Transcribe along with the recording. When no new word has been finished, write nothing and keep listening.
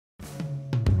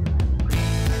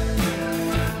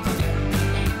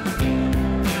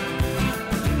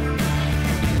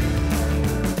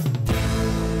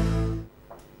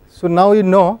So, now you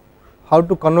know how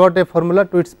to convert a formula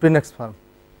to its pre-next form,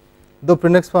 though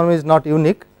pre-next form is not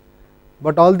unique,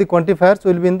 but all the quantifiers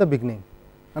will be in the beginning,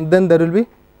 and then there will be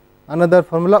another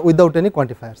formula without any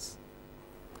quantifiers.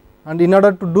 And in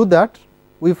order to do that,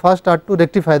 we first start to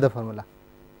rectify the formula.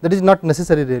 That is not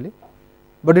necessary really,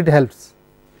 but it helps.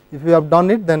 If you have done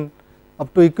it, then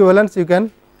up to equivalence you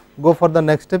can go for the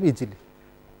next step easily.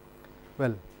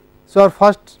 Well, so our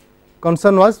first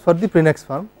concern was for the pre-next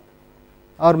form.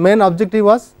 Our main objective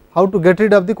was how to get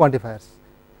rid of the quantifiers,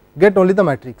 get only the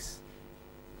matrix,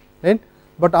 right.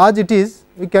 But as it is,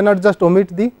 we cannot just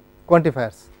omit the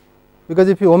quantifiers, because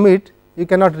if you omit, you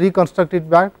cannot reconstruct it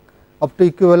back up to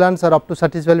equivalence or up to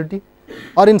satisfiability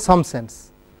or in some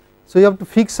sense. So, you have to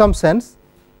fix some sense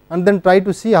and then try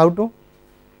to see how to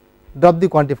drop the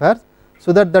quantifiers,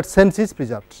 so that that sense is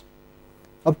preserved.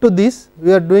 Up to this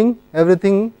we are doing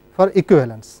everything for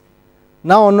equivalence.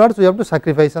 Now onwards we have to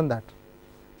sacrifice on that.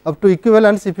 Up to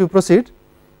equivalence, if you proceed,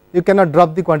 you cannot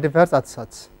drop the quantifiers as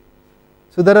such.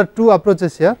 So, there are two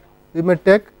approaches here. We may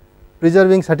take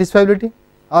preserving satisfiability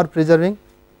or preserving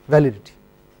validity,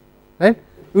 right.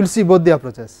 We will see both the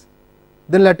approaches,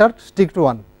 then later stick to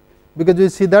one, because we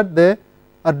see that they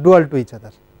are dual to each other.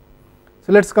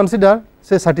 So, let us consider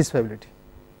say satisfiability.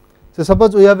 So,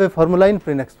 suppose we have a formula in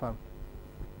pre-next form.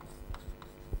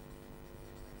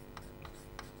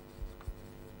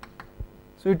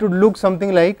 So, it would look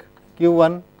something like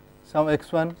q1 some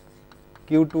x1,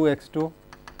 q2 x2,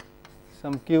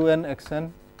 some qn xn,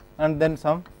 and then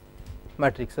some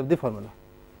matrix of the formula,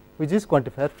 which is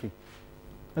quantifier free.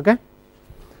 Okay.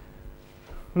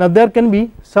 Now, there can be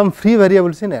some free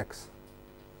variables in x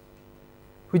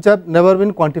which have never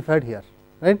been quantified here,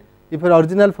 right. If your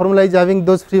original formula is having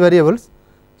those free variables,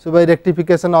 so by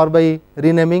rectification or by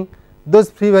renaming,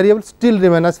 those free variables still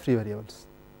remain as free variables,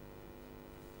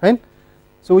 right.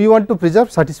 So, we want to preserve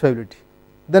satisfiability,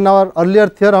 then our earlier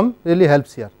theorem really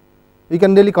helps here. We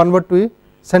can really convert to a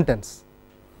sentence,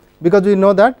 because we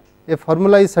know that a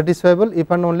formula is satisfiable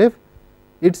if and only if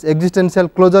its existential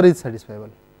closure is satisfiable,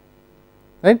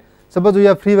 right. Suppose we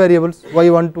have free variables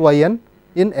y1 to yn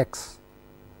in x,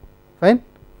 fine.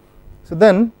 So,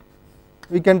 then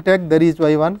we can take there is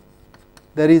y1,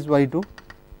 there is y2,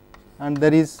 and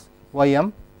there is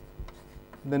ym,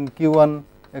 then q1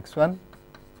 x1,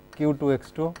 q2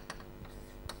 x2,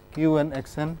 qn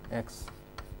xn x.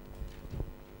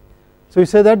 So, we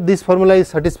say that this formula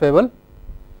is satisfiable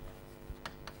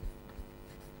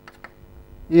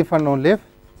if and only if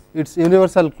its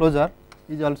universal closure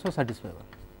is also satisfiable,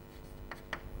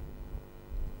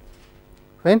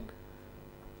 fine.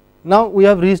 Now, we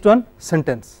have reached one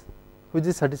sentence which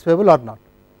is satisfiable or not,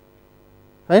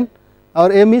 fine.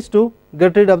 Our aim is to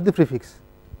get rid of the prefix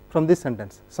from this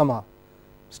sentence somehow,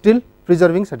 still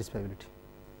preserving satisfiability,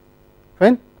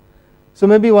 fine. So,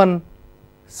 maybe one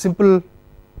simple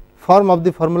form of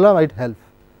the formula might help.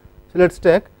 So, let us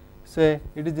take, say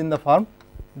it is in the form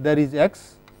there is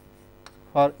x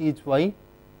for each y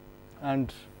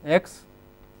and x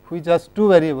which has two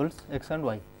variables x and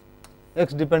y,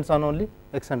 x depends on only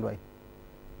x and y.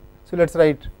 So, let us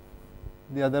write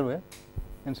the other way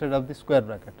instead of the square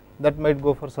bracket, that might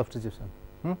go for substitution.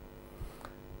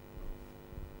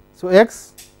 So,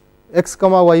 x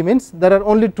comma y means there are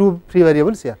only two free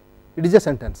variables here, it is a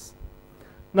sentence.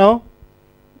 Now,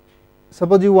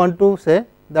 suppose you want to say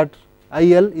that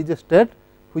IL is a state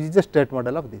which is a state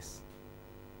model of this,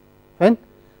 fine.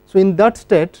 So, in that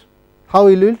state how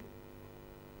you will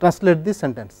translate this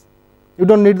sentence? You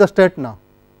do not need the state now,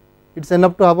 it is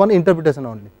enough to have one interpretation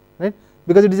only, right,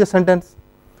 because it is a sentence.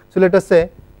 So, let us say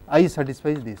I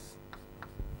satisfies this,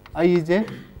 I is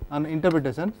an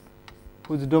interpretation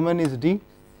whose domain is D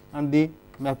and the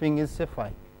mapping is say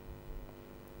phi.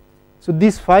 So,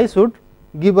 this phi should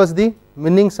give us the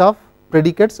meanings of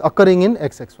predicates occurring in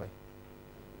x x y,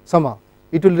 somehow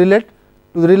it will relate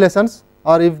to the relations,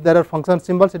 or if there are function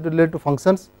symbols it will relate to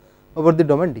functions over the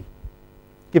domain D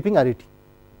keeping RET,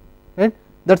 right,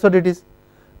 that is what it is.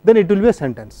 Then it will be a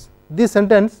sentence. This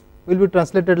sentence will be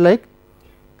translated like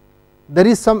there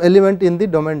is some element in the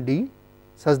domain D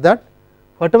such that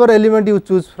whatever element you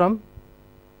choose from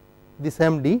the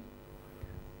same D,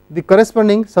 the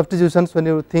corresponding substitutions when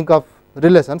you think of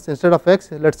relations, instead of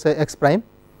x let us say x prime,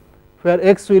 where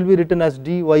x will be written as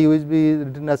D, y will be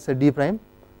written as say D prime,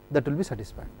 that will be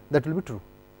satisfied, that will be true,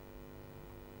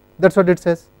 that is what it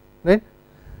says, right.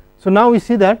 So, now we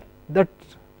see that that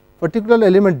particular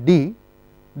element D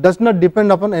does not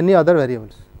depend upon any other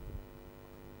variables,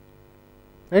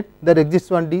 right, there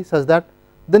exists one D such that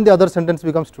then the other sentence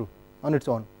becomes true on its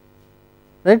own,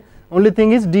 right. Only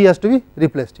thing is D has to be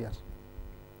replaced here,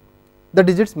 that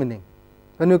is its meaning,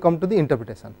 when you come to the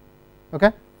interpretation.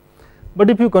 Okay. But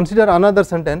if you consider another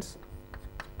sentence,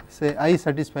 say I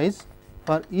satisfies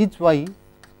for each y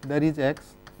there is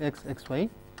x, x, x, y,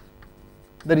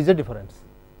 there is a difference.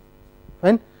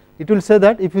 Fine. It will say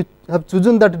that if you have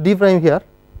chosen that d prime here,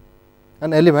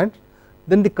 an element,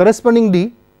 then the corresponding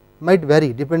d might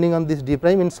vary depending on this d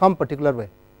prime in some particular way,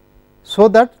 so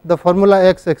that the formula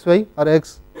x, x, y or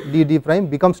x d d prime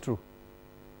becomes true,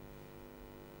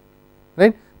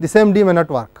 right. The same d may not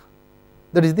work,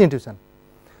 that is the intuition.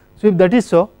 So, if that is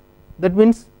so, that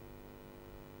means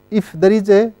if there is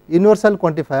a universal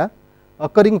quantifier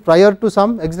occurring prior to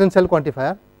some existential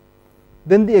quantifier,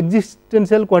 then the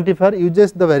existential quantifier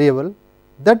uses the variable,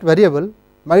 that variable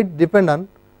might depend on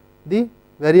the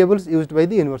variables used by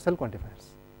the universal quantifiers.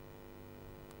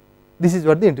 This is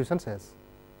what the intuition says,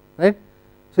 right.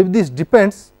 So, if this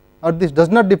depends or this does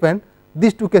not depend,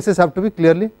 these two cases have to be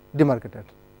clearly demarcated,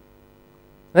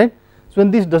 right. So,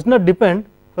 when this does not depend,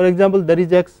 for example, there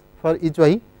is x for each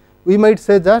y, we might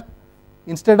say that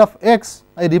instead of x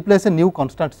I replace a new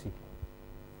constant c.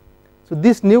 So,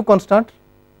 this new constant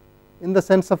in the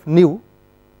sense of new,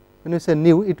 when we say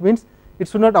new, it means it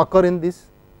should not occur in this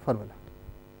formula,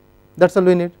 that is all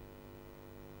we need,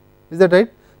 is that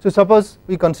right. So, suppose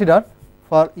we consider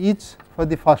for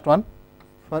the first one,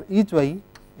 for each y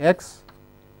x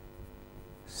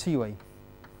c y.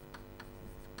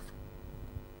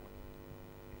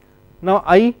 Now,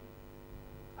 I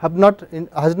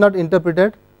has not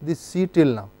interpreted this c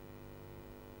till now,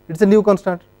 it is a new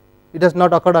constant, it has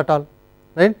not occurred at all,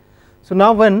 right. So,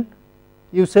 now when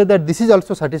you say that this is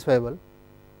also satisfiable,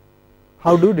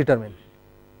 how do you determine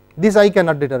this? I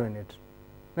cannot determine it,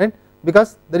 right,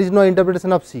 because there is no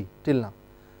interpretation of c till now.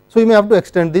 So, you may have to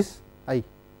extend this I.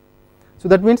 So,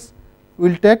 that means we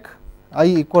will take I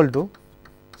equal to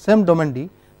same domain D,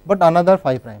 but another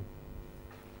phi prime,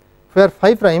 where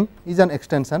phi prime is an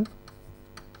extension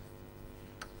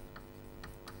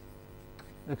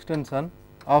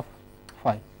of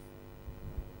phi,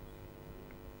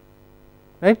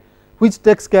 right, which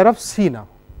takes care of c now,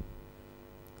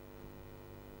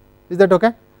 is that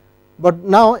okay. But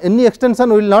now any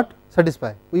extension will not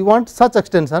satisfy, we want such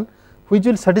extension which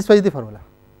will satisfy the formula,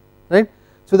 right.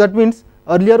 So, that means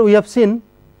earlier we have seen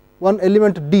one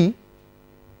element d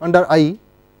under I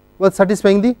was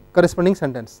satisfying the corresponding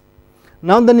sentence.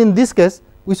 Now, then in this case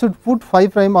we should put phi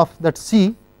prime of that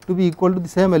c to be equal to the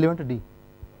same element d,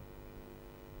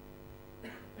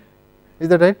 is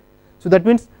that right. So, that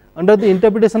means under the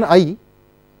interpretation I,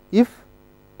 if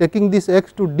taking this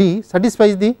x to d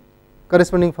satisfies the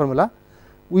corresponding formula,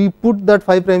 we put that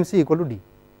phi prime c equal to d,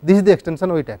 this is the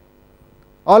extension we take.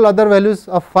 All other values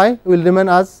of phi will remain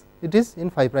as it is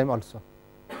in phi prime also,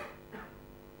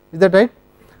 is that right.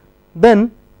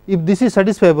 Then if this is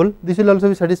satisfiable, this will also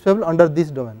be satisfiable under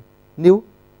this domain, new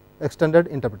extended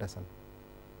interpretation,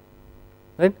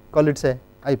 right, call it say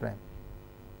I prime,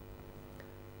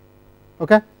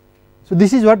 okay. So,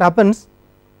 this is what happens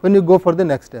when you go for the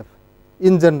next step.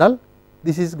 In general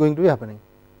this is going to be happening,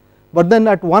 but then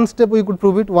at one step we could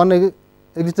prove it, one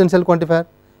existential quantifier.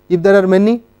 If there are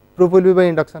many, proof will be by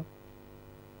induction,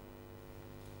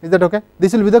 is that okay.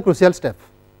 This will be the crucial step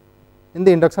in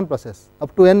the induction process.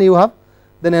 Up to n you have,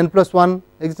 then n plus 1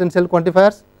 existential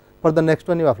quantifiers, for the next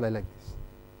one you apply like this,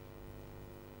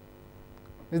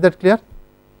 is that clear.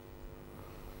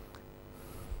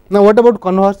 Now, what about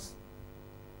converse?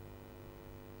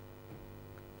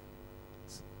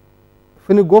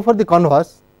 When you go for the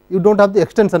converse, you do not have the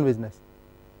extension business,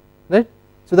 right.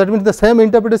 So, that means the same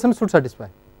interpretation should satisfy,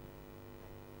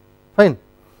 fine.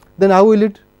 Then how will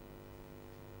it?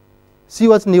 C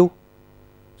was new,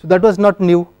 so that was not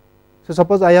new. So,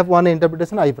 suppose I have one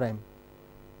interpretation I prime,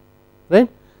 right,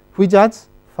 which has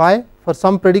phi for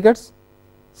some predicates,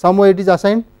 some way it is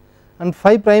assigned, and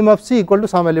phi prime of c equal to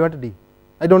some element d,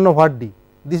 I do not know what d,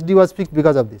 this d was fixed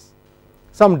because of this,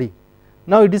 some d.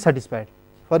 Now, it is satisfied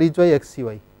for each y x c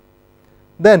y.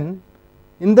 Then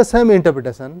in the same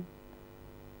interpretation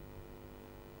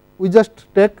we just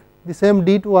take the same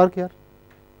d to work here,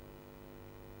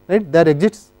 right, there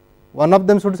exists one of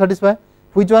them should satisfy,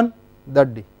 which one?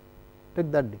 That d,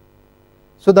 take that d.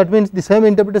 So, that means the same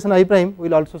interpretation I prime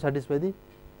will also satisfy the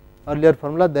earlier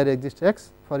formula, there exists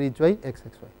x for each y x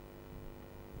x y,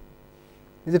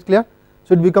 is it clear.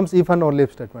 So, it becomes if and only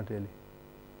if statement really.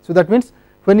 So, that means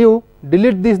when you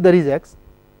delete this there is x,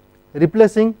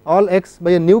 replacing all x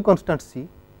by a new constant c,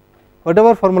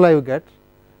 whatever formula you get,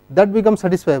 that becomes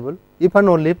satisfiable if and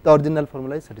only if the original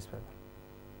formula is satisfiable,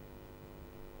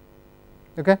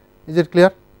 okay, is it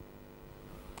clear.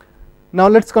 Now,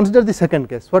 let us consider the second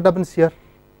case. What happens here?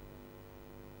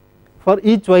 For for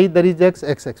each y there is x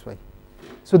x x y.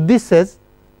 So this says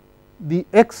the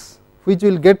x which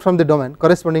we will get from the domain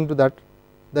corresponding to that,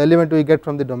 the element we get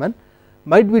from the domain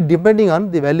might be depending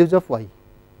on the values of y.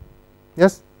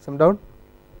 Yes, some doubt?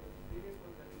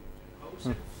 How is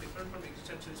it different from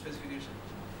existential specification?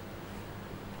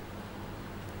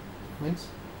 Means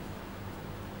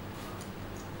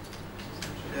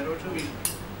There also we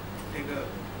take a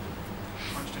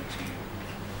constant c.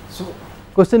 so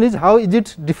question is, how is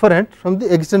it different from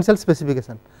the existential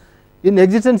specification? In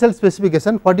existential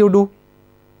specification what you do,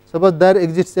 suppose there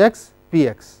exists x p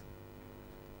x,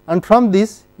 and from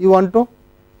this you want to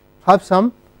have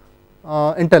some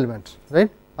entailment,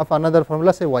 right, of another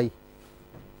formula, say y.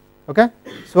 Okay.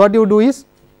 So what you do is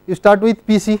you start with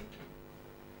p c,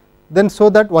 then show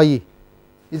that y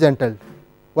is entailed,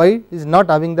 y is not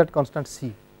having that constant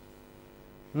c.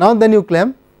 Now then you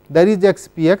claim there is x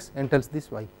p x entails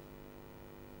this y,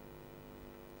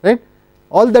 right.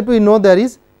 All that we know there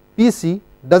is p c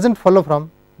does not follow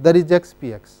from there is x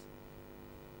p x,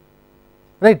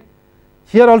 right.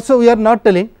 Here also we are not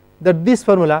telling that this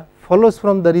formula follows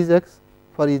from there is x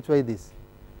for each y this,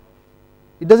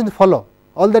 it does not follow.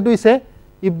 All that we say,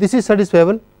 if this is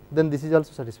satisfiable then this is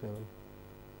also satisfiable,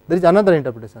 there is another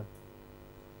interpretation.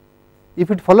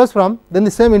 If it follows from, then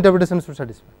the same interpretation should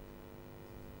satisfy,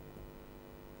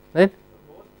 right.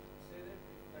 Both say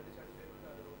that is satisfiable to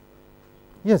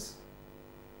other. Yes,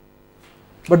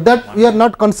 but that we are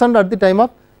not concerned at the time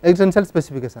of existential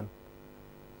specification,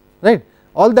 right.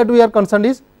 All that we are concerned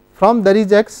is from there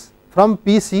is x from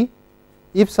p c,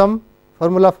 if some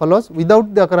formula follows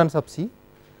without the occurrence of c,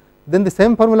 then the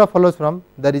same formula follows from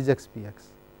there is x p x.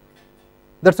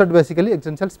 That is what basically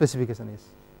existential specification is,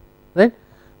 right.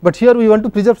 But here we want to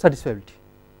preserve satisfiability,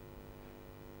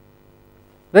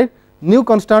 right. New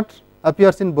constant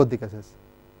appears in both the cases,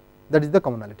 that is the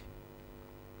commonality.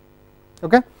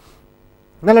 Okay.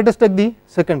 Now let us take the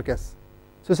second case.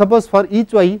 So suppose for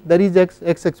each y there is x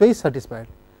x x y is satisfied.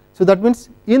 So that means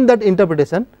in that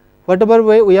interpretation, whatever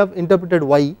way we have interpreted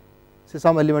y, say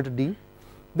some element d,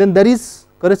 then there is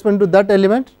corresponding to that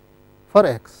element for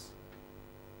x,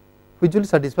 which will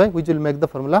satisfy, which will make the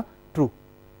formula true.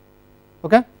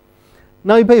 Okay.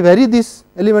 Now if I vary this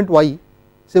element y,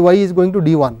 say y is going to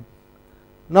d1,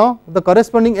 now the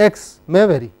corresponding x may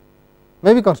vary,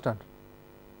 may be constant,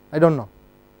 I do not know,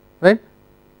 right,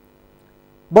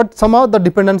 but somehow the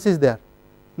dependence is there.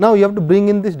 Now you have to bring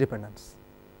in this dependence,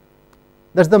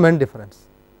 that is the main difference.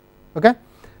 Okay.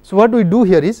 So what we do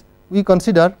here is we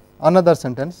consider another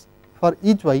sentence for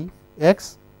each y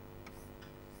x,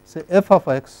 say f of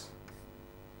x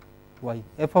y,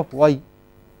 f of y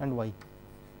and y.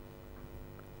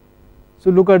 So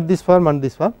look at this form and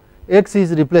this form, x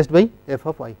is replaced by f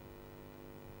of y,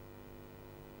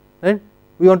 right.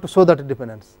 We want to show that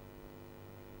dependence.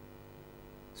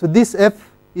 So this f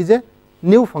is a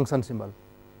new function symbol,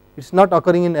 it is not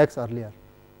occurring in x earlier,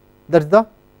 that is the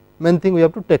main thing we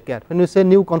have to take care. When you say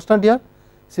new constant here,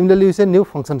 similarly we say new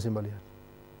function symbol here,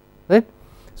 right.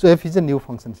 So f is a new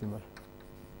function symbol.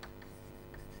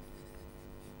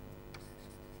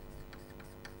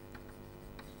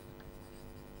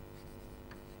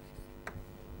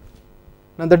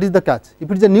 Now that is the catch, if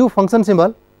it is a new function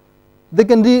symbol, they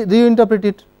can reinterpret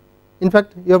it. In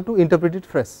fact, you have to interpret it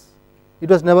fresh, it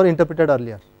was never interpreted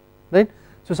earlier, right.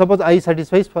 So suppose I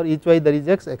satisfies for each y there is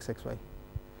x x x y.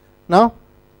 Now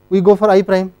we go for I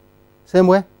prime, same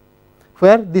way,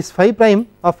 where this phi prime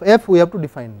of f we have to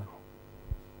define now.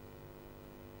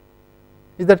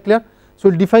 Is that clear? So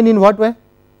we will define in what way?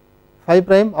 Phi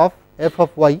prime of f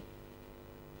of y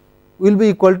will be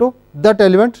equal to that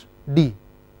element d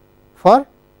for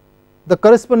the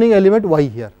corresponding element y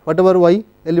here, whatever y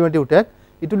element you take,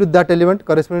 it will be that element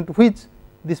corresponding to which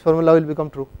this formula will become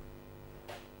true,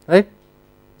 right.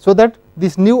 So that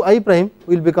this new I prime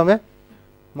will become a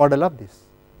model of this.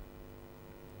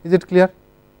 Is it clear?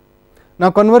 Now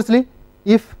conversely,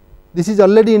 if this is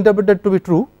already interpreted to be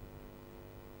true,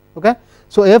 okay,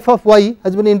 so f of y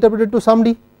has been interpreted to some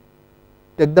d,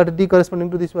 take that d corresponding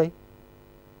to this y.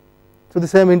 So the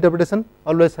same interpretation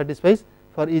always satisfies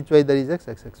for each y there is x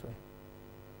x x y,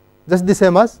 just the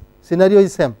same as scenario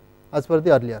is same as per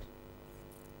the earlier,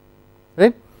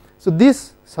 right. So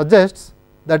this suggests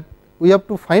that we have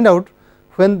to find out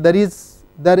when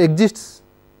there exists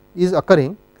is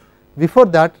occurring, before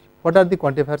that what are the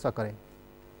quantifiers occurring,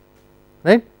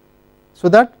 right. So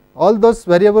that all those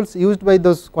variables used by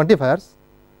those quantifiers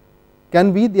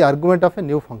can be the argument of a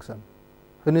new function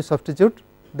when you substitute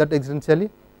that existentially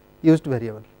used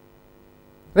variable,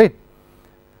 right.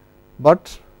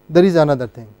 But there is another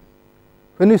thing,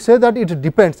 when you say that it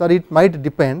depends or it might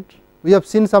depend we have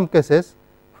seen some cases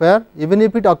where even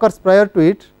if it occurs prior to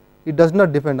it, it does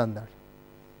not depend on that,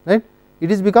 right.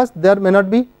 It is because there may not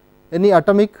be any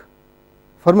atomic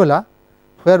formula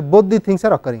where both the things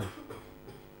are occurring,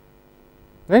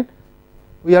 right.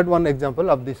 We had one example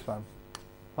of this form.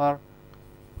 For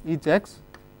each x,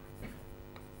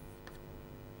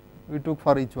 we took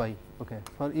for each y, okay.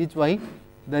 For each y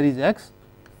there is x,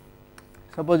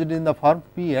 suppose it is in the form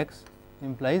Px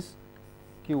implies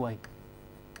Qy.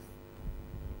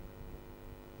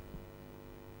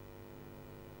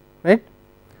 Right.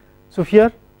 So,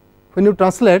 here when you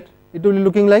translate, it will be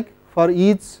looking like for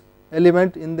each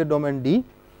element in the domain D,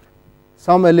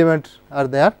 some element are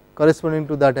there corresponding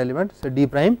to that element, say D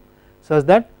prime, such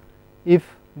that if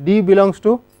D belongs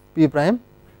to P prime,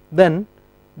 then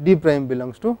D prime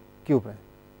belongs to Q prime,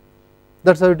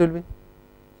 that is how it will be,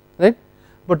 right.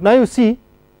 But now you see,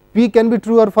 P can be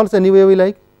true or false any way we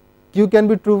like, Q can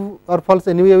be true or false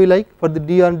any way we like for the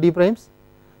D and D primes.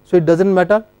 So, it does not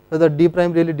matter whether D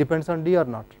prime really depends on D or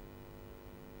not,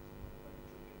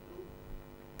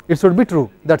 it should be true,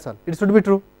 that is all, it should be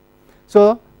true.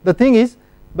 So, the thing is,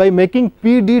 by making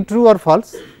P D true or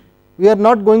false, we are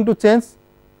not going to change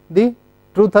the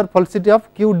truth or falsity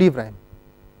of Q D prime.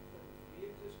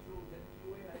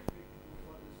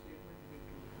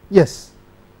 Yes,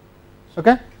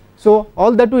 okay. So,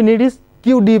 all that we need is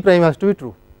Q D prime has to be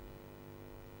true,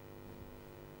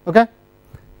 okay.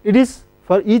 It is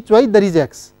for each y there is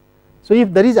x. So,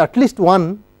 if there is at least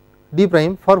one D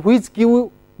prime for which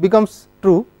Q becomes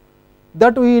true,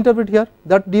 that we interpret here,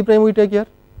 that D prime we take here,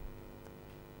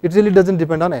 it really does not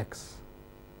depend on x.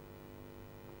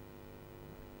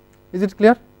 Is it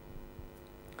clear?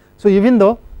 So, even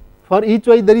though for each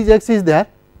y there is x is there,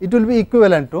 it will be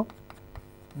equivalent to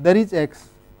there is x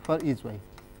for each y.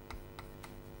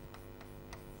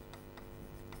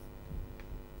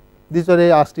 This is what I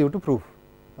asked you to prove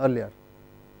earlier,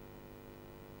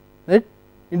 right.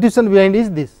 Intuition behind is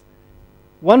this: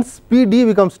 once P D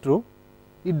becomes true,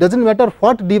 it does not matter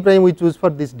what D prime we choose for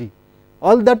this D,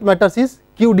 all that matters is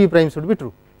Q D prime should be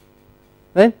true,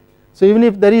 right. So, even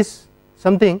if there is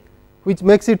something which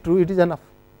makes it true, it is enough,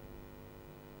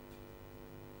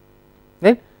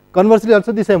 right. Conversely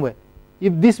also the same way,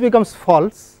 if this becomes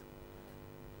false,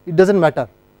 it does not matter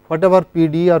whatever P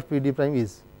D or P D prime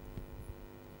is,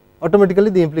 automatically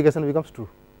the implication becomes true,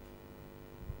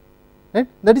 right.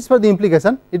 That is for the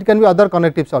implication, it can be other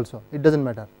connectives also, it does not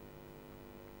matter.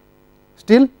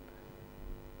 Still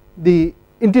the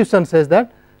intuition says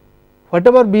that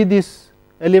whatever be these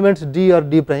elements D or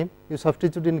D prime, you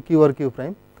substitute in Q or Q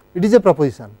prime, it is a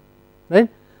proposition, right.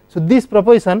 So, this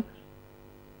proposition,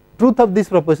 truth of this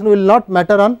proposition will not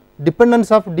matter on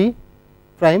dependence of D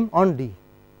prime on D,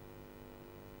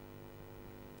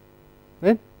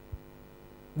 right.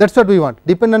 That is what we want,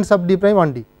 dependence of D prime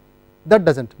on D, that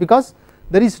does not, because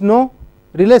there is no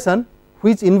relation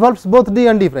which involves both D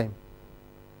and D prime.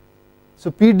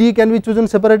 So, P D can be chosen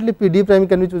separately, P D prime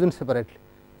can be chosen separately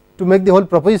to make the whole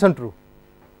proposition true,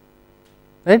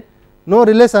 right. No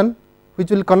relation which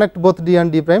will connect both D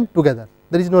and D prime together,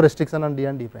 there is no restriction on D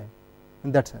and D prime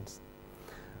in that sense.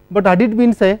 But had it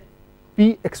been say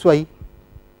P x y,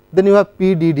 then you have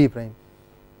P D D prime.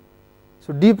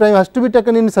 So, D prime has to be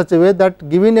taken in such a way that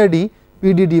given a D,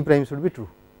 P D D prime should be true.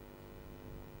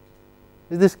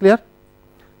 Is this clear?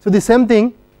 So, the same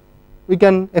thing we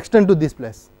can extend to this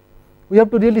place. We have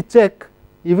to really check,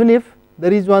 even if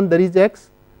there is one, there is x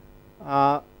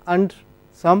and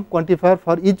some quantifier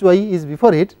for each y is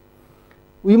before it,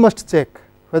 we must check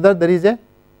whether there is a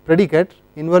predicate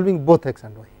involving both x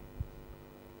and y.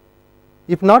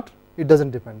 If not, it does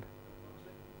not depend.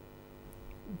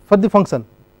 For the function,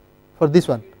 for this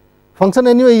one, function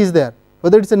anyway is there,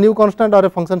 whether it is a new constant or a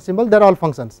function symbol, they are all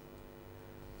functions.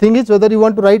 Thing is whether you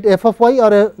want to write f of y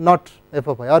or a not f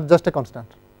of y or just a constant.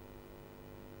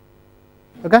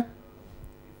 Okay. If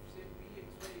say P x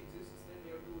y exists, then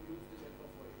you have to use this f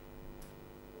of y.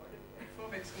 What if f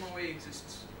of x comma y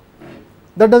exists?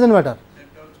 That does not matter.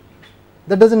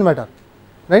 That does not matter,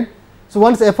 right. So,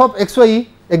 once f of x y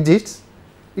exists,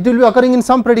 it will be occurring in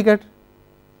some predicate.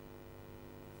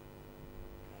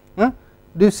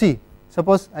 Do you see?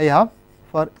 Suppose I have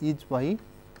for each y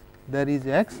there is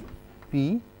x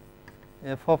P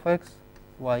f of x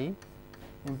y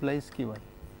implies q y,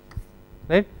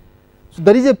 right. So,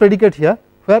 there is a predicate here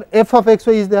where f of x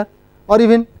y is there, or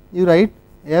even you write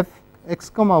f x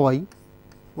comma y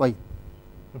y,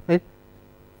 right.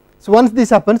 So, once this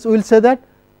happens, we will say that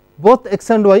both x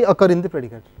and y occur in the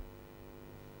predicate,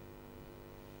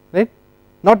 right,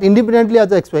 not independently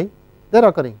as x y, they are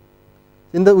occurring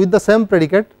in the with the same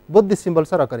predicate, both these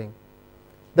symbols are occurring.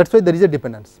 that is why there is a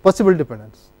dependence, possible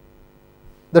dependence,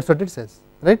 that is what it says,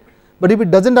 right. But if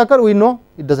it does not occur, we know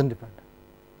it does not depend,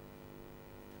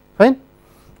 fine.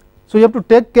 So, you have to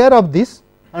take care of this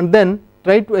and then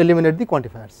try to eliminate the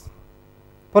quantifiers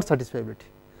for satisfiability.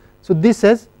 So, this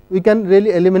says we can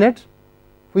really eliminate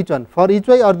which one, for each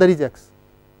y or there is x,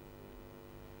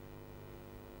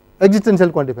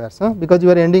 existential quantifiers, because you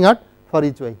are ending at for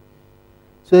each y.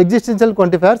 So, existential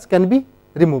quantifiers can be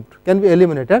removed, can be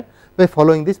eliminated by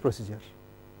following this procedure.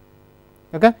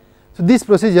 Okay. So, this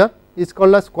procedure is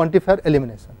called as quantifier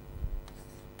elimination,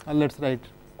 let us write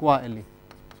qua eli.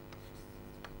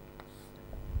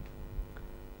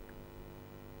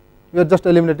 We are just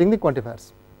eliminating the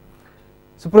quantifiers.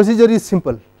 So, procedure is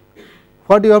simple.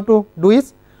 What you have to do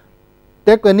is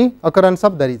take any occurrence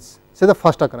of there is, say the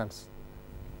first occurrence.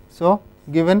 So,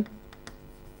 given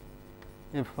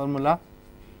a formula,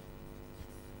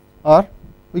 or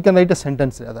we can write a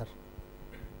sentence rather,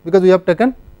 because we have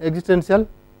taken existential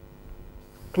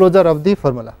closure of the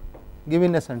formula.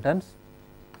 Given a sentence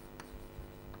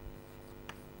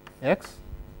x,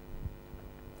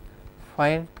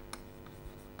 find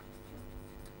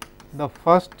the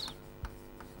first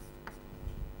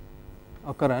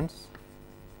occurrence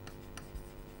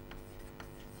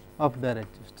of there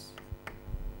exists,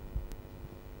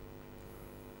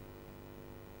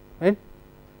 right.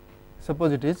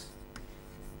 Suppose it is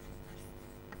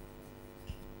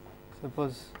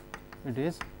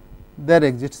there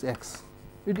exists x,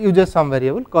 it uses some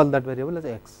variable, call that variable as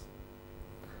x.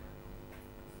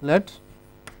 Let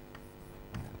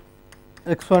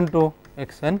x1 to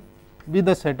xn be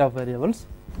the set of variables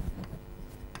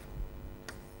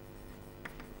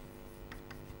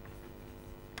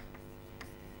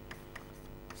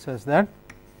such that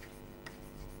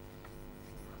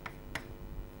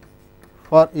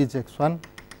for each x1,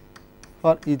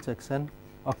 for each xn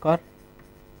occur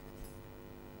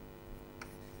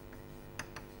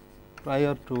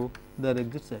prior to there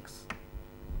exists x.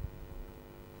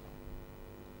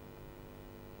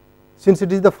 Since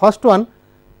it is the first one,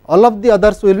 all of the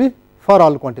others will be for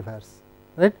all quantifiers,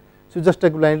 right. So, just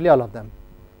take blindly all of them,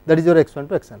 that is your x1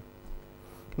 to xn.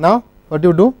 Now, what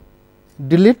you do,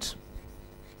 delete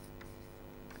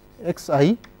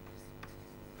xi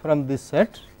from this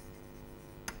set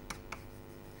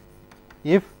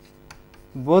if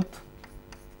both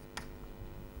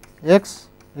x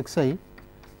xi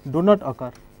do not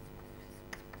occur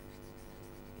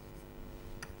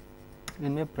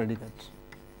in a predicate.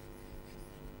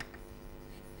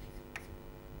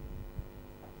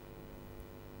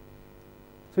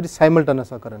 So, it is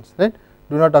simultaneous occurrence, right,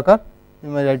 do not occur, you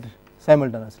may write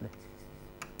simultaneously.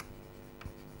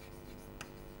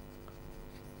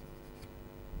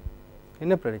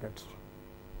 In a predicate.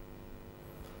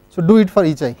 So, do it for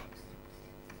each I.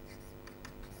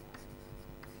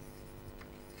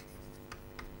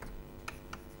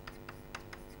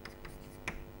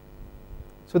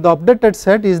 So, the updated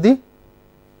set is the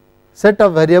set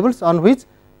of variables on which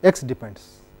x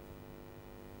depends,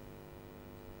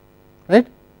 right.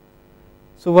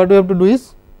 So, what we have to do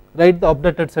is write the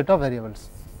updated set of variables.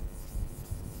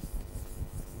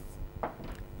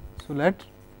 So, let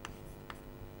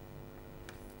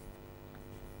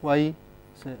y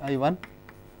say I1,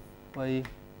 y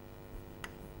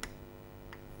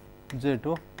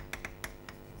j2,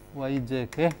 y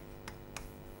jk.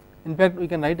 In fact, we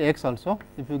can write x also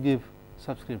if you give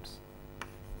subscripts,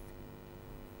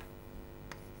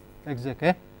 x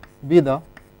jk be the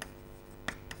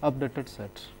updated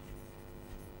set.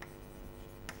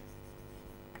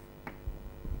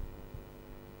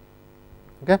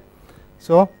 Okay.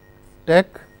 So, take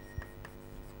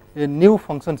a new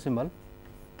function symbol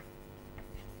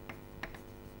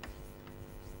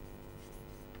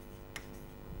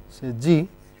say g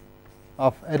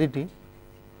of arity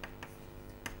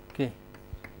k.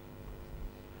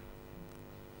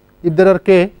 If there are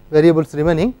k variables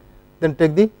remaining, then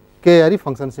take the k array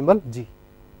function symbol g.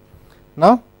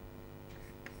 Now,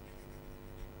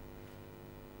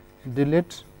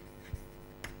 delete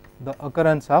the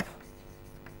occurrence of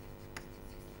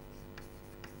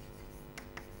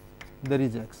there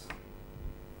is x,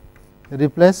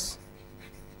 replace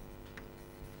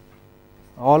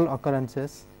all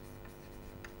occurrences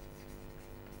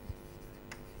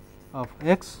of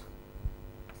x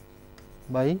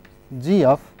by g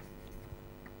of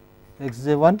x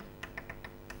j1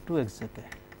 to x jk.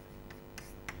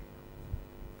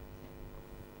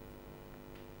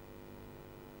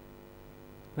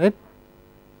 Right.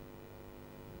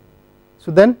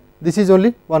 So, then this is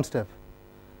only one step.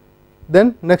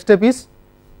 Then next step is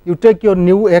you take your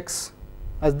new x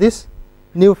as this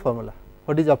new formula,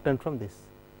 what is obtained from this.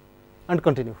 and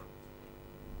continue.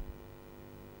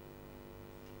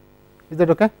 Is that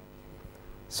okay?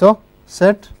 So,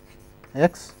 set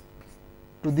x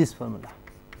to this formula,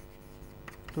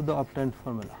 to the obtained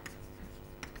formula.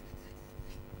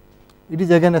 It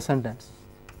is again a sentence.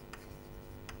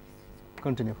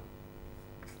 Continue.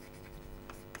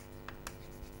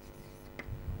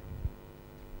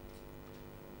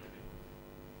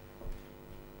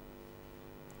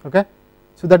 Okay.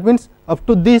 So, that means up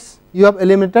to this you have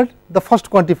eliminated the first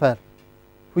quantifier,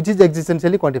 which is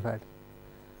existentially quantified.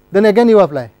 Then again you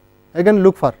apply, again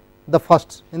look for the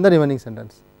first in the remaining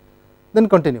sentence, then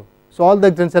continue. So, all the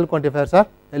existential quantifiers are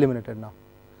eliminated now.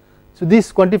 So,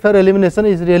 this quantifier elimination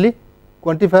is really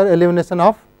quantifier elimination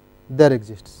of there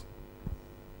exists.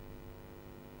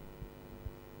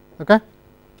 Okay.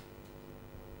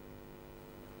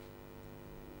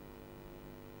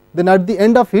 Then at the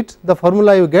end of it, the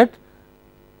formula you get,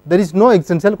 there is no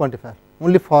existential quantifier,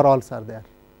 only for alls are there.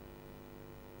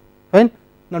 Fine.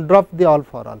 Now drop the all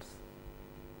for alls.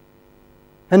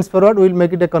 Henceforward we will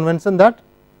make it a convention that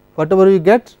whatever we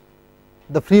get,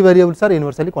 the free variables are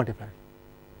universally quantified.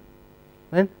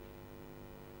 Right.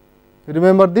 You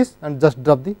remember this and just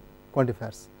drop the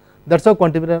quantifiers. That is how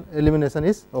quantifier elimination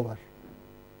is over.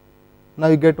 Now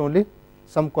you get only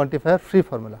some quantifier free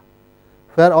formula,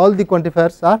 where all the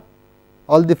quantifiers are,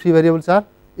 all the free variables are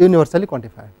universally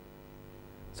quantified.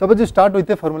 Suppose you start with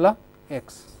a formula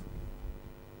x,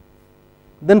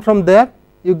 then from there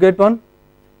you get one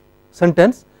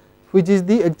sentence which is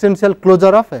the existential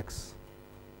closure of x.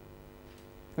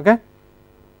 Okay.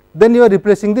 Then you are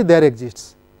replacing the there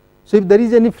exists. So, if there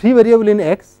is any free variable in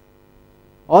x,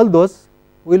 all those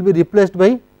will be replaced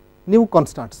by new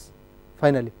constants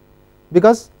finally,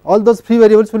 because all those free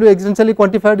variables will be existentially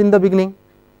quantified in the beginning.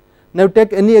 Now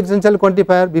take any existential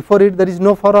quantifier, before it there is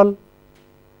no for all,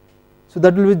 so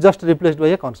that will be just replaced by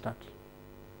a constant,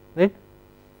 right.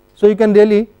 So, you can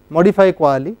really modify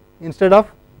quali instead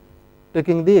of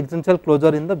taking the existential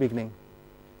closure in the beginning,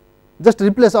 just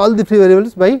replace all the free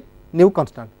variables by new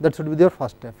constant, that should be your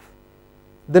first step,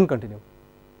 then continue,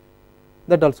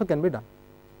 that also can be done,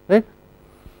 right.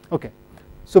 Okay.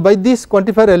 So, by this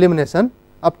quantifier elimination,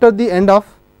 after the end of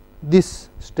this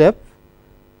step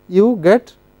you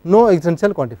get no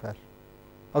existential quantifier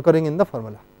occurring in the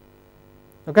formula.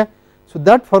 Okay. So,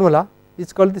 that formula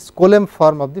is called the Skolem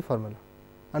form of the formula,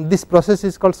 and this process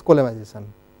is called Skolemization.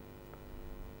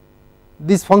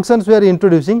 These functions we are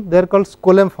introducing, they are called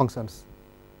Skolem functions,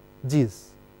 G's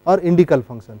or indical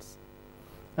functions,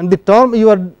 and the term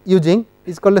you are using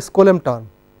is called a Skolem term,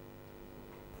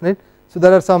 right. So,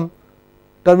 there are some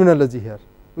terminology here,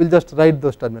 we will just write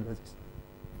those terminologies.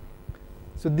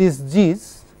 So, these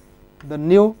G's, the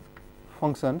new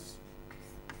functions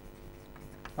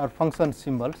or function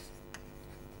symbols,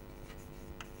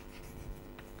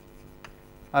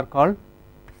 are called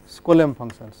Skolem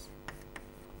functions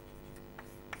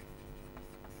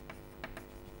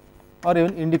or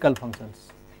even indical functions.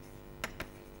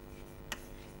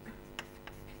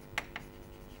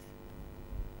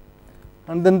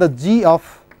 And then the G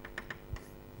of,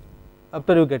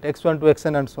 after you get x1 to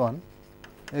xn and so on,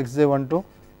 xj1 to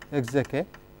xjk,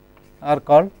 are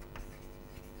called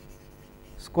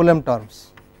Skolem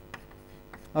terms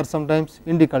or sometimes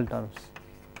indical terms.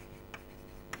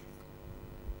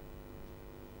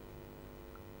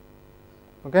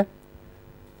 Okay.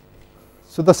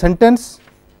 So, the sentence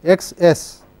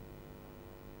xs,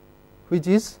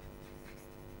 which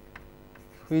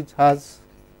has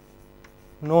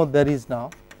no there is now,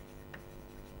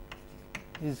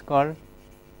 is called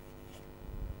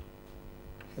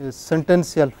a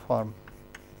sentential form.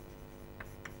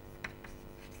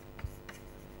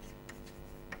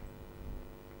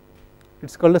 It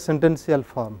is called a sentential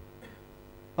form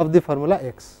of the formula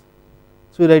x.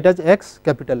 So, we write as x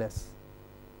capital S,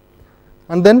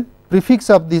 and then prefix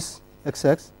of this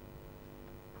xx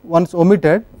once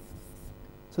omitted.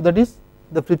 So, that is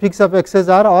the prefix of x's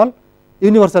are all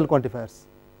universal quantifiers,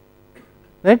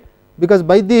 right, because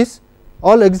by this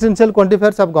all existential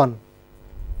quantifiers have gone.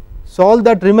 So, all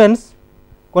that remains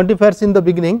quantifiers in the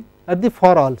beginning are the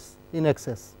for alls in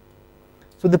x's.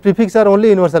 So, the prefix are only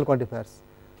universal quantifiers.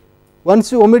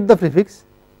 Once you omit the prefix,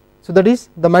 so that is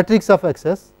the matrix of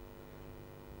x's,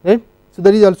 right. So,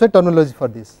 there is also a terminology for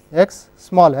this x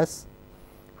small s,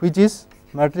 which is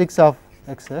matrix of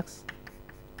xx,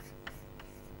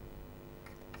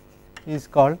 is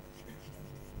called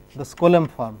the Skolem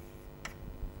form.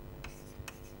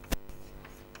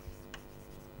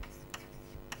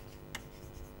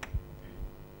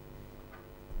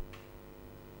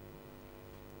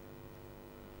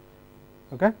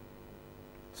 Okay.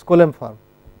 Skolem form.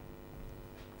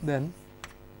 Then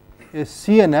a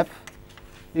CNF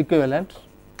equivalent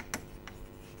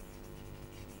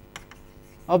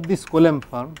of the Skolem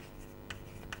form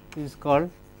is called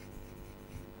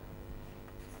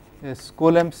a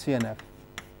Skolem CNF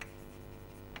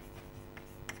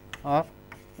or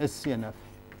SCNF.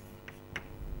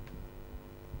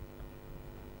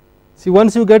 See,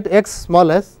 once you get x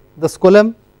small s, the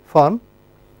Skolem form,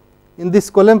 in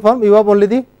this Skolem form you have only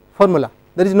the formula,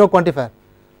 there is no quantifier.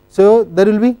 So, there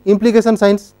will be implication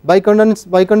signs,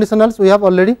 biconditionals we have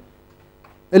already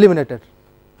eliminated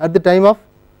at the time of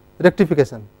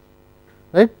rectification,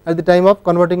 right, at the time of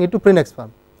converting it to pre-next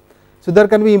form. So, there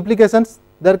can be implications,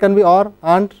 there can be or,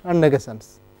 and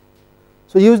negations.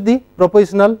 So, use the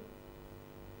propositional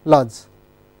laws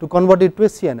to convert it to a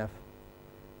CNF.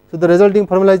 So, the resulting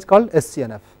formula is called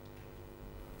SCNF.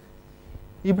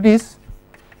 If it is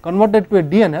converted to a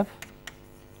DNF,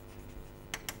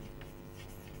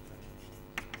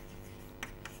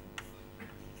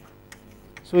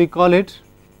 so we call it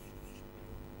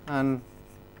an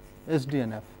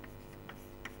SDNF.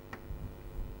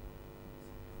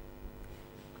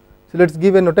 So, let us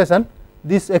give a notation,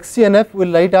 this XCNF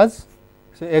will write as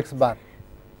say x bar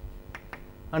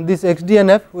and this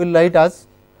XDNF will write as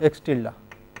x tilde.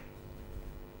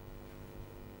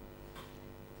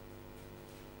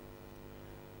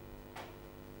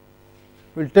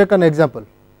 We will take an example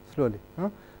slowly,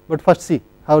 but first see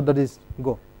how that is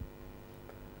go.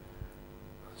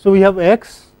 So, we have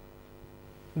x,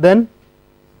 then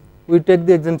we take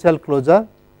the existential closure,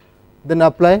 then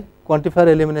apply quantifier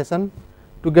elimination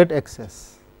to get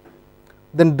xs,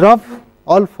 then drop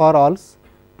all for alls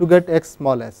to get x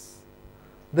small s,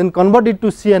 then convert it to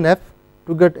CNF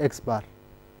to get x bar,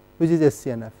 which is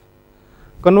SCNF,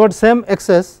 convert same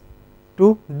xs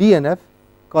to DNF,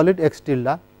 call it x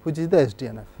tilde, which is the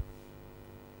SDNF,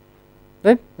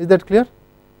 right. Is that clear?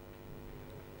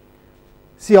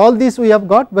 See, all this we have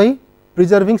got by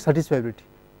preserving satisfiability.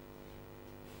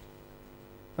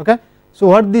 Okay. So,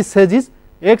 what this says is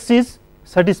x is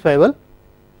satisfiable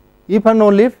if and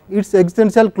only if its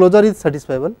existential closure is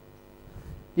satisfiable,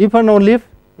 if and only if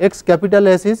x capital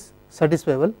S is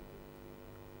satisfiable,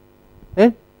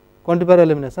 right, quantifier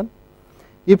elimination,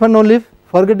 if and only if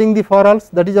forgetting the for alls,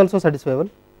 that is also satisfiable.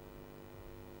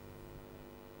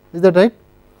 Is that right?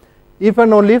 If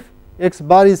and only if x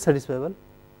bar is satisfiable,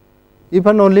 if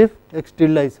and only if x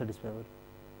tilde is satisfiable,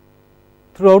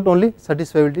 throughout only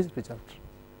satisfiability is preserved.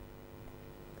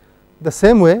 The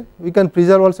same way we can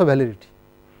preserve also validity,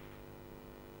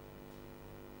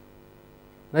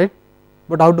 right,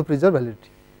 but how to preserve validity?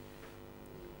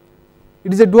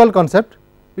 It is a dual concept,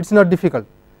 it is not difficult,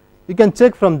 you can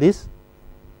check from this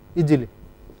easily.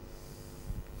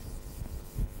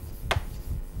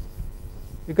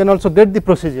 You can also get the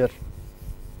procedure.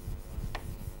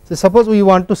 So, suppose we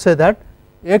want to say that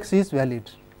x is valid,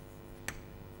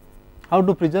 how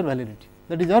to preserve validity,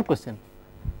 that is our question.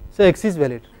 So, x is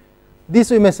valid,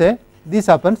 this we may say this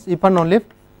happens if and only if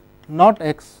not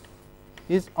x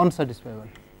is unsatisfiable.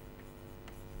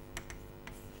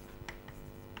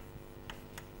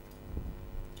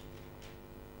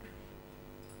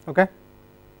 Okay.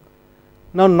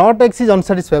 Now, not x is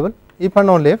unsatisfiable if and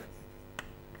only if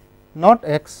not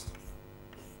x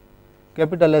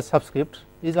capital S subscript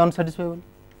is unsatisfiable.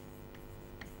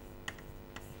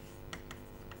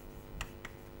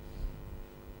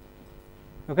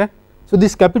 Okay. So,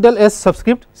 this capital S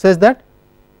subscript says that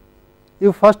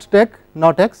you first take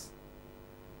not x,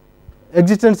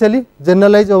 existentially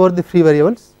generalize over the free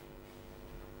variables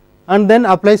and then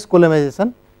apply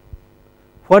Skolemization.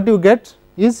 What you get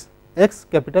is x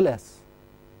capital S,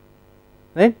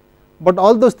 right, but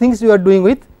all those things you are doing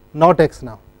with not x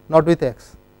now, not with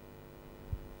x,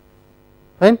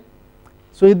 fine.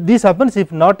 So, if this happens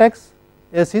if not x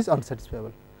S is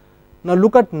unsatisfiable. Now,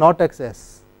 look at not x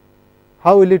S,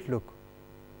 how will it look?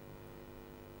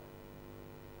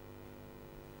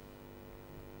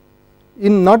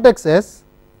 In not x S,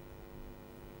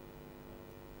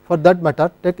 for that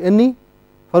matter take any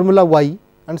formula y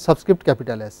and subscript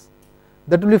capital S,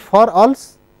 that will be for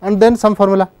alls and then some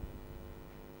formula,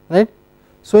 right.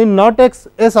 So, in not x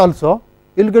S also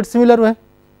you will get similar way,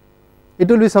 it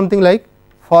will be something like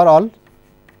for all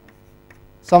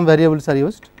some variables are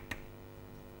used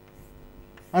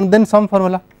and then some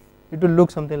formula, it will look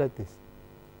something like this,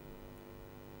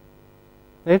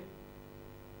 right.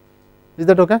 Is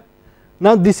that okay?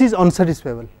 Now, this is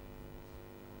unsatisfiable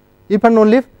if and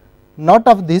only if not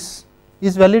of this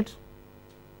is valid.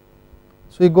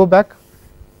 So, we go back,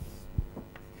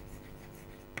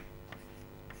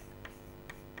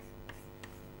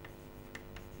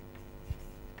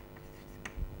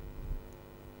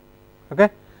 okay.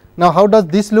 Now, how does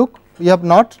this look? We have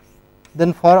not,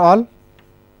 then for all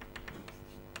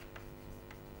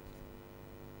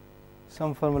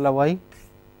some formula y,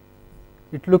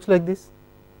 it looks like this.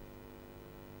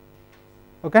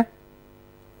 Okay.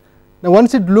 Now,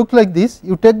 once it looks like this,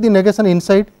 you take the negation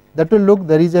inside, that will look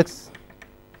there is x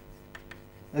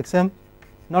m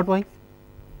not y.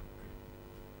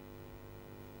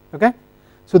 Okay.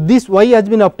 So, this y has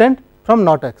been obtained from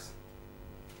not x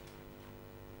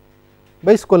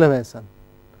by Skolemization.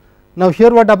 Now, here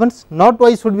what happens? Not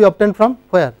y should be obtained from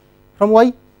where? From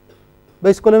y by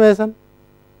Skolemization.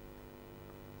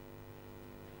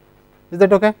 Is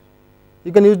that okay?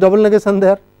 You can use double negation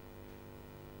there.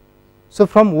 So,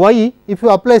 from y, if you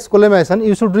apply Skolemization,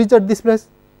 you should reach at this place,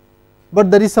 but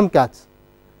there is some catch.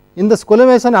 In the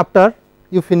Skolemization, after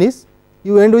you finish,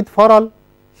 you end with for all.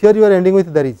 Here you are ending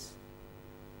with there is.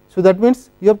 So, that means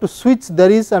you have to switch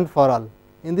there is and for all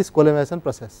in this Skolemization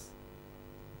process.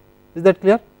 Is that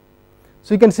clear?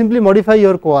 So, you can simply modify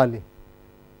your coali.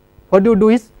 What you do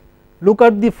is look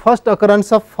at the first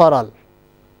occurrence of for all,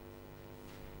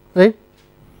 right.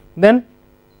 Then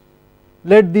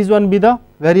let these one be the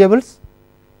variables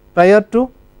prior to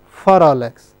for all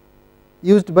x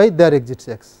used by there exists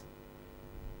x,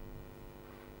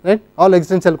 right, all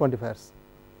existential quantifiers.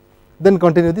 Then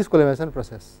continue this Skolemization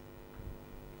process.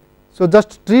 So,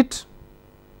 just treat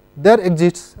there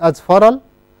exists as for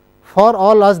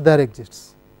all as there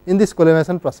exists in this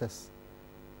Skolemization process.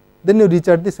 Then you reach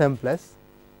at the same place,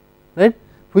 right,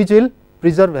 which will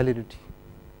preserve validity.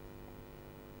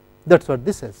 That is what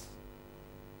this says.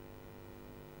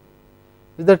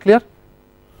 Is that clear?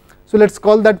 So, let us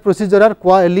call that procedure are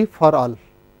qua-eli for all.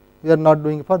 We are not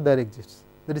doing for there exists,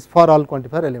 that is for all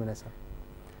quantifier elimination.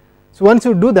 So, once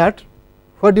you do that,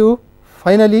 what you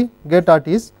finally get at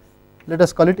is, let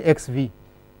us call it xv.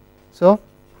 So,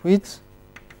 which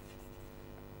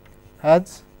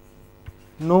has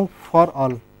no for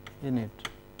all in it.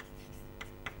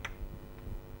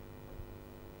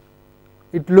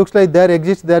 It looks like there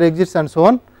exists and so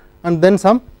on, and then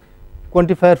some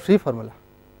quantifier free formula.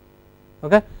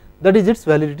 Okay. That is its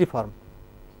validity form.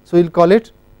 So, we will call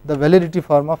it the validity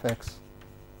form of x.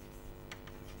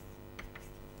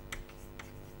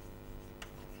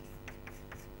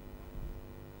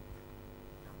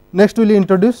 Next, we will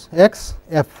introduce x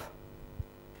f.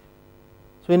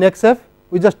 So, in x f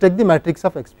we just take the matrix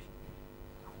of x p,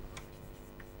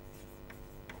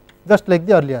 just like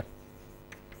the earlier.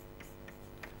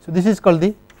 So, this is called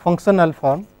the functional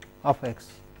form of x.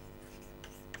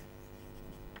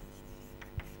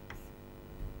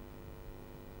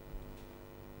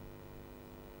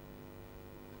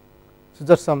 So,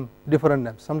 just some different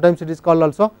names. Sometimes it is called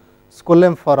also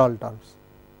Skolem for all terms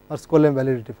or Skolem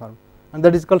validity form, and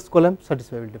that is called Skolem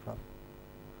satisfiability form.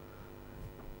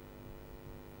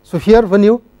 So, here when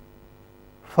you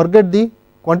forget the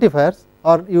quantifiers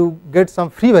or you get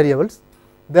some free variables,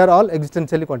 they are all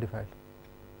existentially quantified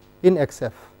in x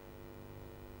f,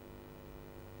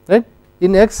 right.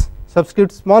 In x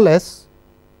subscript small s,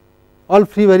 all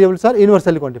free variables are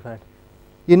universally quantified.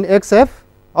 In x f,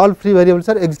 all free variables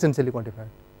are existentially quantified,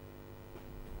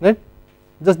 right,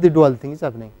 just the dual thing is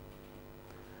happening.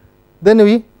 Then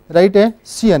we write a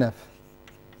CNF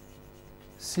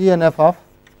of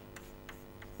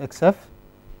x f.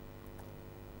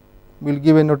 We will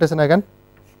give a notation again,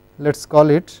 let us call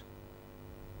it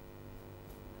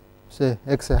say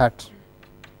x hat,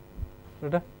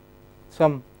 right?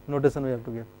 Some notation we have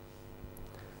to give.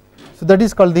 So, that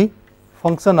is called the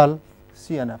functional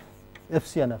CNF,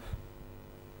 FCNF.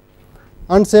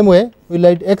 And same way we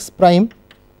write x prime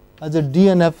as a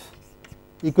DNF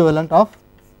equivalent of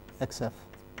xf,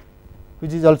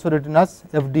 which is also written as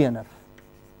FDNF.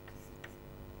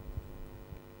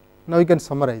 Now, we can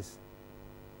summarize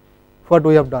what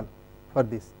we have done for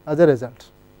this as a result.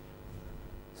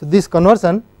 So, this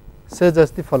conversion says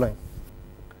as the following: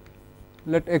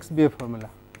 let x be a formula,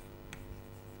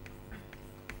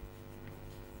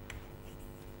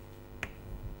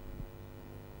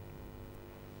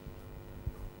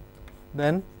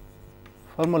 then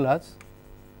formulas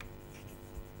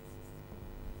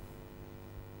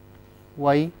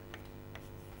y,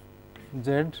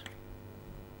 z,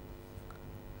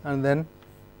 and then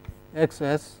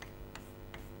xs,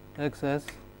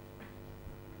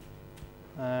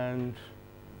 and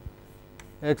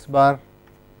x bar,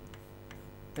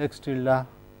 x tilde,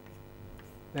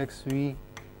 xv,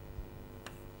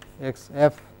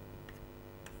 xf,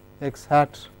 x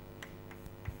hat,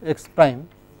 x prime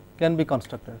can be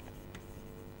constructed.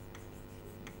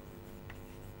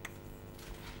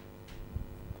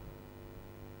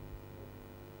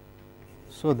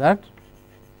 So that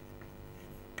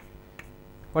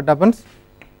what happens?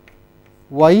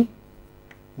 Y,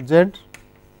 Z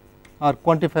are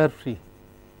quantifier free.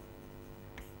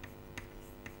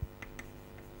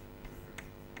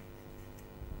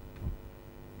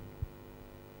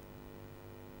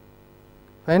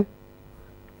 Fine.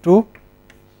 2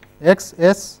 x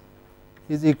s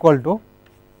is equal to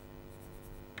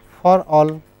for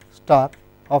all star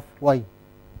of y.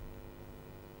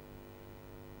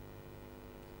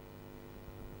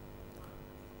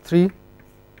 Three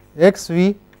x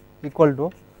v equal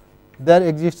to there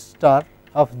exists star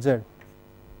of z.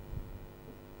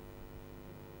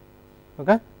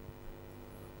 Okay.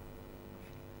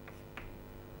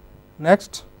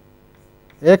 Next,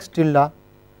 x tilde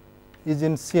is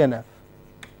in CNF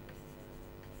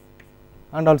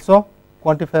and also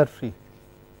quantifier free.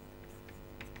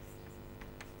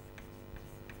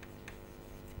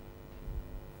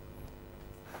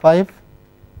 Five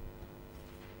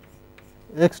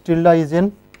x tilde is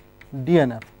in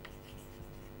DNF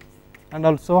and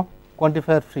also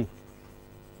quantifier free.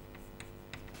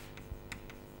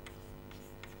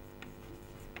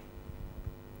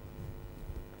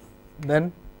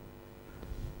 Then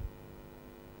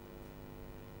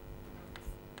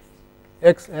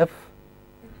XF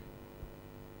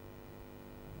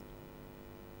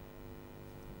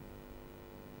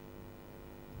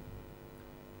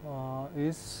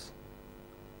is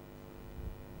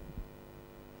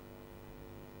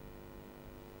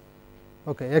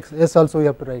okay, XS also we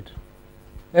have to write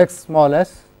x small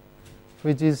s,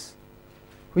 which is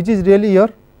really your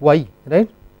y, right.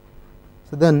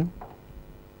 So, then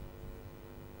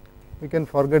we can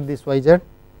forget this yz,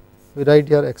 we write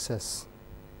here xs,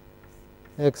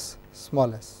 x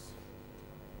small s,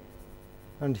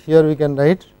 and here we can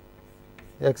write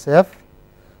xf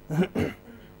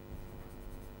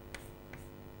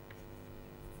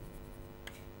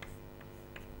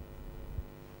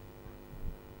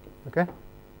okay.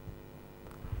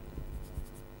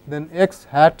 Then x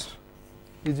hat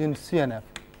is in CNF,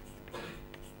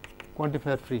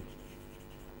 quantifier free.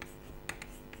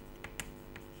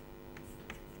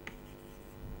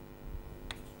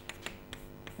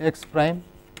 X prime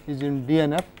is in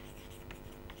DNF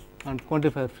and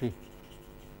quantifier free.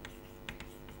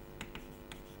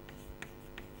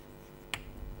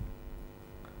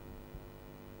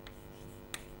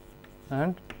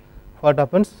 And what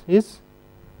happens is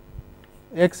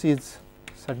x is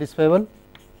satisfiable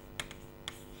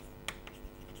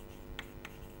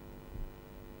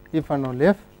if and only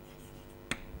if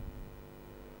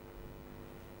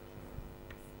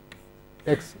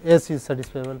x s is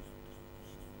satisfiable,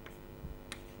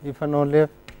 if and only if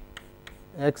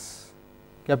x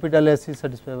capital S is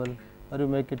satisfiable, or you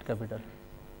make it capital,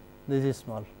 this is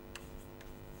small,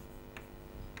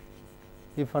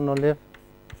 if and only if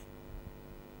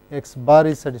x bar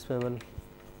is satisfiable,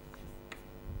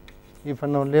 if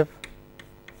and only if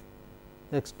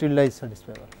x tilde is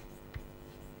satisfiable,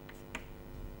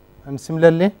 and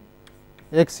similarly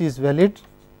x is valid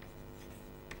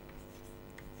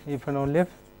if and only if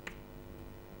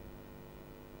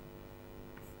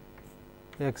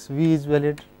x v is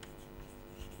valid,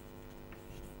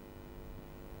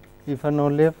 if and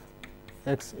only if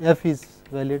x f is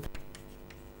valid,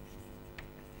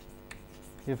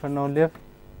 if and only if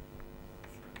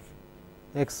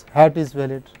x hat is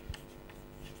valid,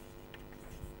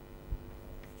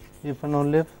 if and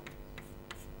only if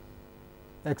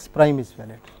x prime is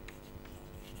valid.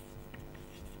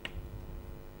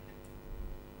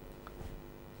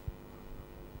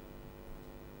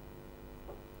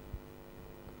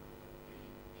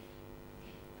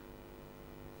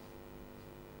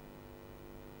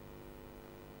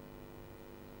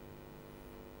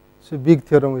 So, big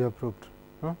theorem we have proved.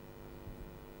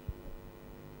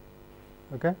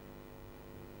 Okay.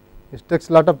 It takes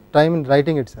a lot of time in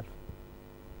writing itself.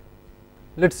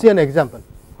 Let us see an example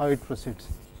how it proceeds.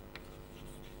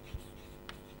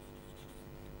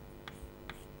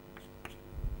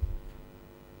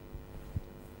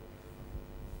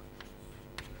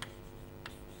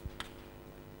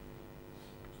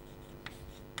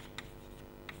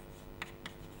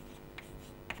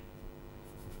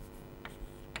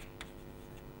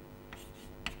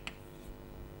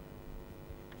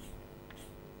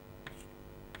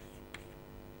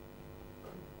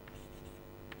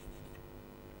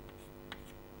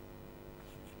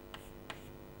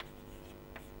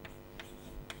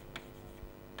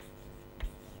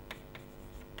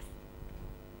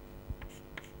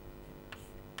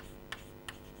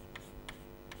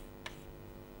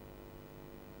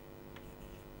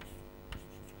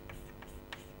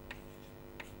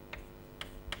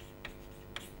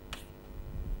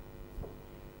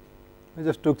 I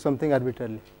just took something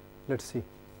arbitrarily. Let us see.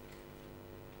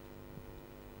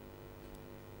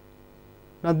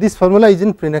 Now, this formula is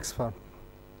in Prinix form,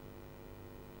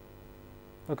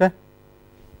 okay,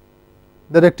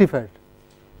 the rectified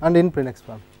and in Prinix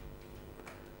form.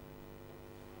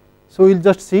 So, we will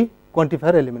just see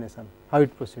quantifier elimination, how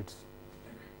it proceeds.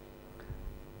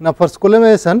 Now, for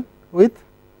Skolemization with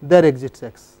there exists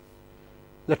x,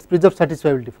 let us preserve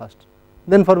satisfiability first,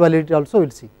 then for validity also we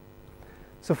will see.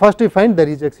 So, first we find there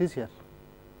is x is here,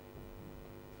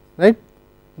 right,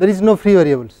 there is no free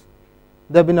variables,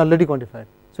 they have been already quantified.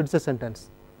 So, it is a sentence.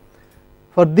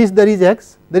 For this there is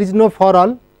x, there is no for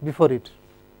all before it.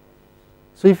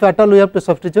 So, if at all we have to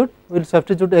substitute, we will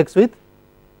substitute x with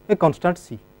a constant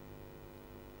c,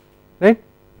 right.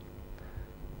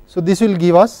 So, this will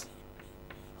give us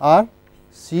r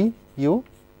c u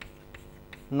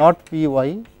not p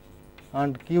y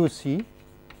and q c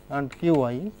and q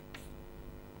y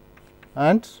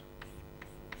and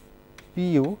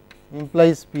p u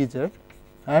implies p z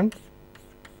and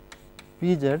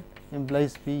p z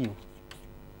implies p u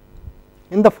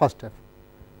in the first step.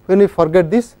 When we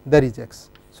forget this, there is x.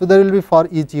 So, there will be for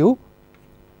each u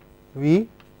v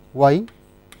y,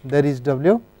 there is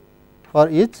w for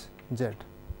each z,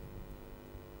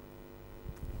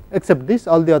 except this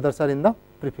all the others are in the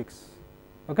prefix.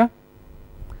 Okay.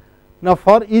 Now,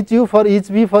 for each u, for each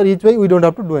v, for each y, we do not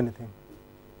have to do anything.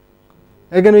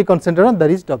 Again we concentrate on there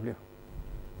is w.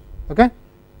 Okay.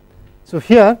 So,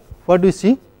 here what we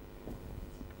see,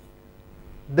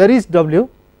 there is w,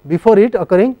 before it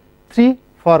occurring 3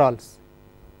 for alls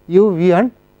u, v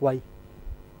and y.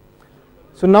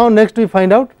 So, now next we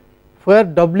find out where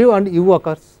w and u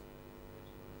occurs,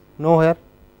 nowhere,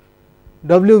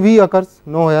 w v occurs,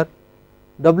 nowhere,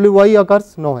 w y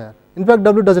occurs, nowhere, in fact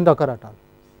w does not occur at all,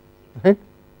 right.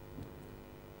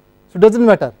 So, does not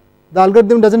matter, the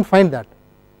algorithm does not find that,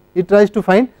 it tries to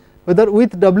find whether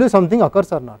with w something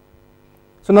occurs or not.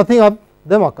 So, nothing of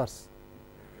them occurs.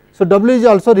 So, w is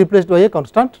also replaced by a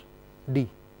constant d,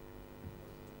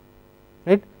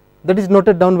 right, that is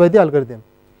noted down by the algorithm,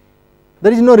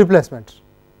 there is no replacement,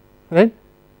 right,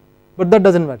 but that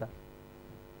does not matter.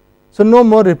 So, no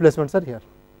more replacements are here,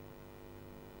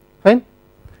 fine.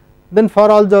 Then for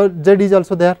all the z is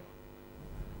also there.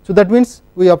 So, that means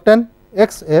we obtain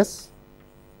x s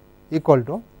equal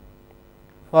to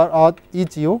for all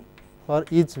each u, for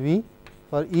each v,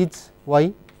 for each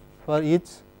y, for each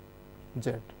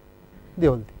z, the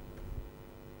whole thing.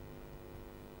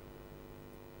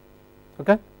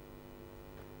 Okay.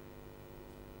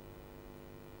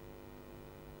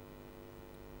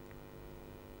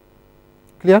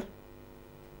 Clear?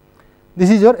 This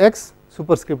is your x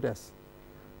superscript s.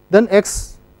 Then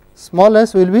x small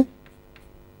s will be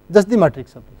just the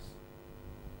matrix of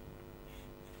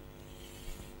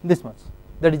this much,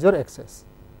 that is your x s,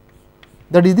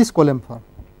 that is the Skolem form.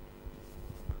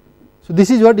 So, this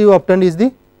is what you obtained is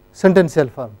the sentential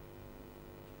form.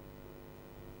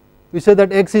 We say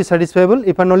that x is satisfiable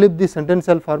if and only if the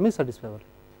sentential form is satisfiable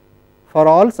for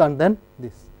alls and then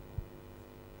this.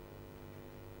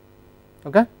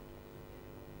 Okay.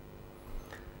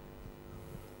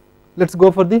 Let us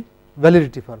go for the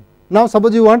validity form. Now,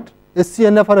 suppose you want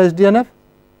SCNF or SDNF,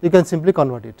 you can simply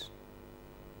convert it.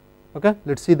 Okay.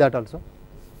 Let us see that also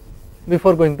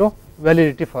before going to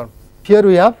validity form. Here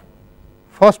we have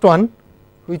first one,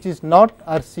 which is not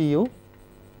RCU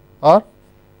or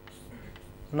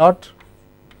not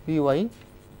PY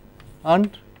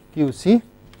and QC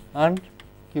and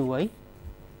QY,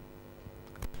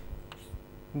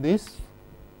 this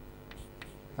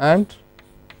and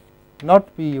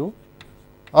not PU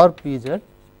or PZ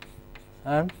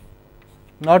and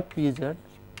not PZ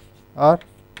or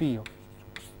PU,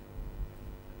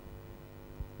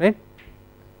 right.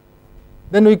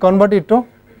 Then we convert it to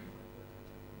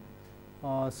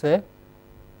say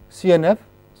CNF.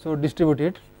 So, distribute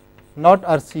it not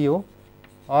RCU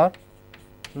or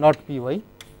not PY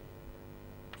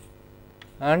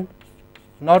and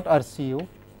not RCU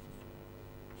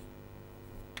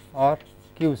or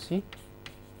QC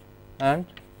and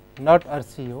not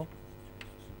RCU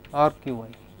or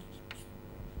QY.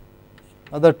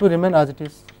 Other two remain as it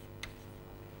is.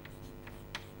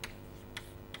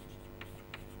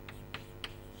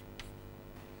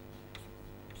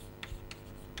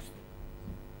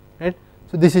 Right.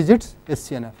 So, this is its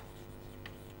SCNF.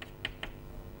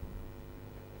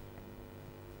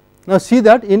 Now, see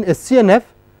that in SCNF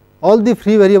all the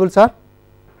free variables are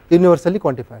universally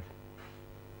quantified,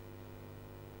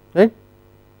 right.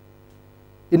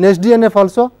 In SDNF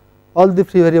also all the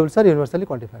free variables are universally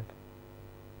quantified,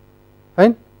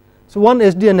 fine. So, one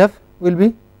SDNF will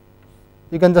be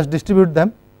you can just distribute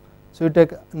them. So, you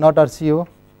take not RCO,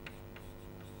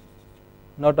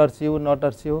 not RCO, not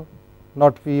RCO,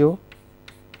 not PO,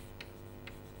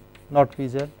 not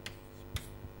PZ,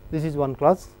 this is one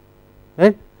class,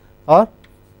 right, or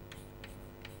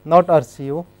not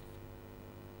RCO,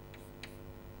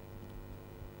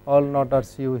 all not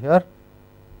RCO here,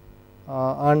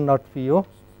 and not PO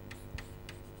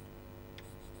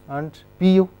and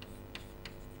PU.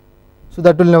 So,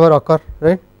 that will never occur,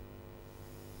 right,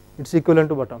 it is equivalent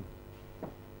to bottom,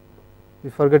 we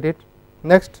forget it.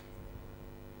 Next,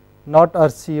 not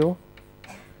RCO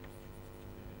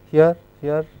here,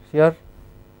 here, here,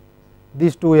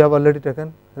 these two we have already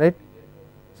taken, right.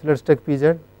 So, let us take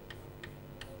PZ,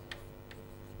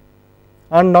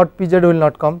 and not PZ will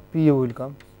not come, PU will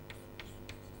come.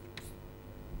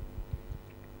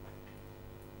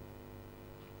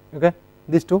 Okay,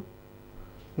 these two.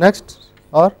 Next,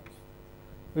 or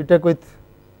we take with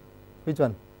which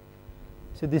one?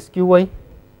 See this QY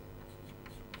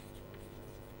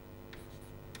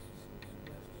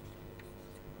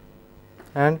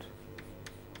and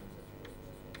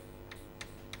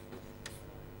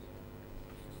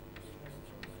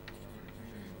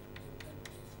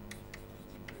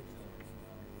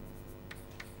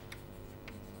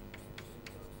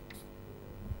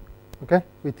okay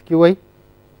with QI.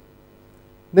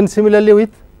 Then similarly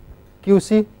with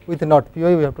QC with not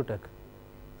PI we have to take,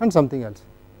 and something else,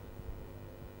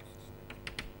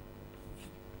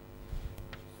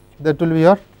 that will be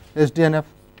your SDNF.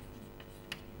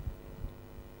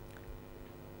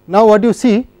 Now, what you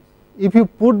see, if you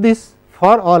put this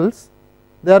for alls,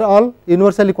 they are all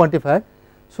universally quantified.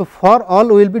 So, for all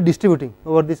we will be distributing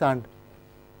over this AND,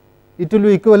 it will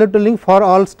be equivalent to link for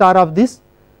all star of this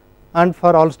and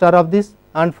for all star of this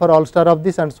and for all star of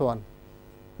this and so on,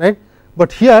 right.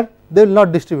 But here they will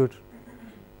not distribute,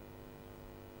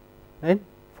 right,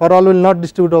 for all will not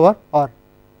distribute over OR,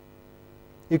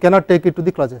 you cannot take it to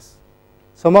the clauses,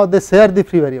 somehow they share the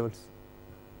free variables,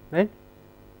 right,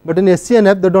 but in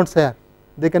SCNF they do not share,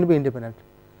 they can be independent.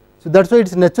 So, that is why it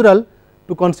is natural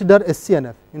to consider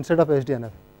SCNF instead of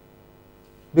SDNF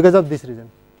because of this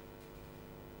reason.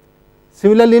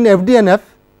 Similarly, in FDNF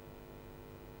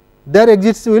their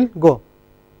exists will go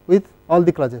with all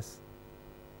the clauses,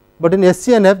 but in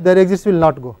SCNF their exists will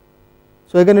not go.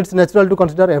 So, again it is natural to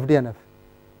consider FDNF,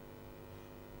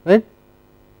 right.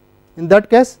 In that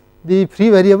case the free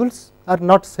variables are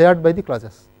not shared by the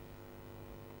clauses,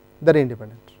 they are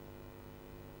independent.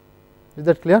 Is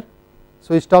that clear?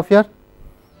 So, we stop here.